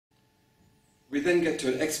We then get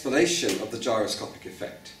to an explanation of the gyroscopic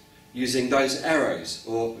effect using those arrows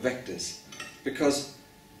or vectors, because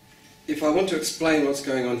if I want to explain what's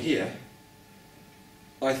going on here,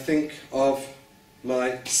 I think of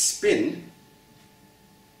my spin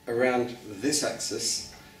around this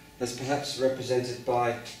axis as perhaps represented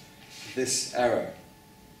by this arrow.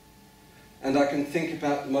 And I can think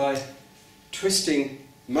about my twisting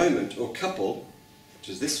moment or couple, which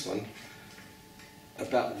is this one,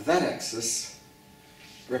 about that axis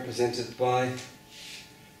represented by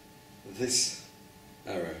this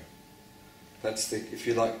arrow. That's the, if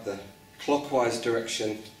you like, the clockwise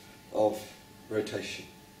direction of rotation.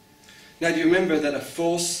 Now, do you remember that a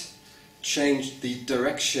force changed the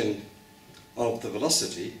direction of the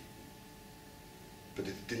velocity, but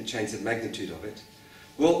it didn't change the magnitude of it?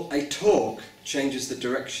 Well, a torque changes the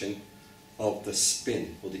direction of the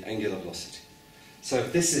spin, or the angular velocity. So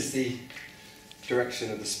if this is the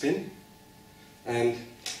direction of the spin, and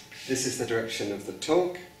this is the direction of the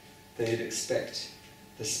torque, then you'd expect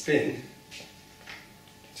the spin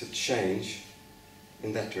to change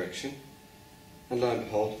in that direction, and lo and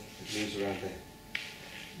behold, it moves around there,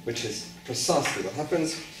 which is precisely what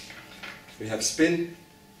happens. We have spin,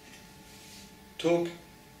 torque,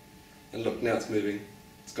 and look, now it's moving,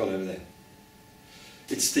 it's gone over there.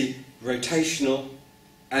 It's the rotational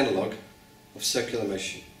analogue of circular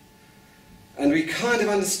motion. And we kind of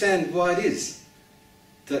understand why it is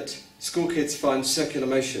that school kids find circular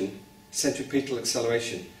motion, centripetal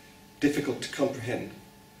acceleration, difficult to comprehend.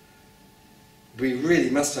 We really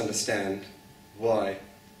must understand why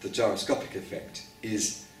the gyroscopic effect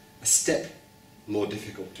is a step more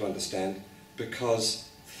difficult to understand, because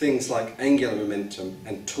things like angular momentum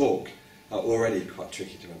and torque are already quite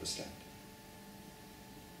tricky to understand.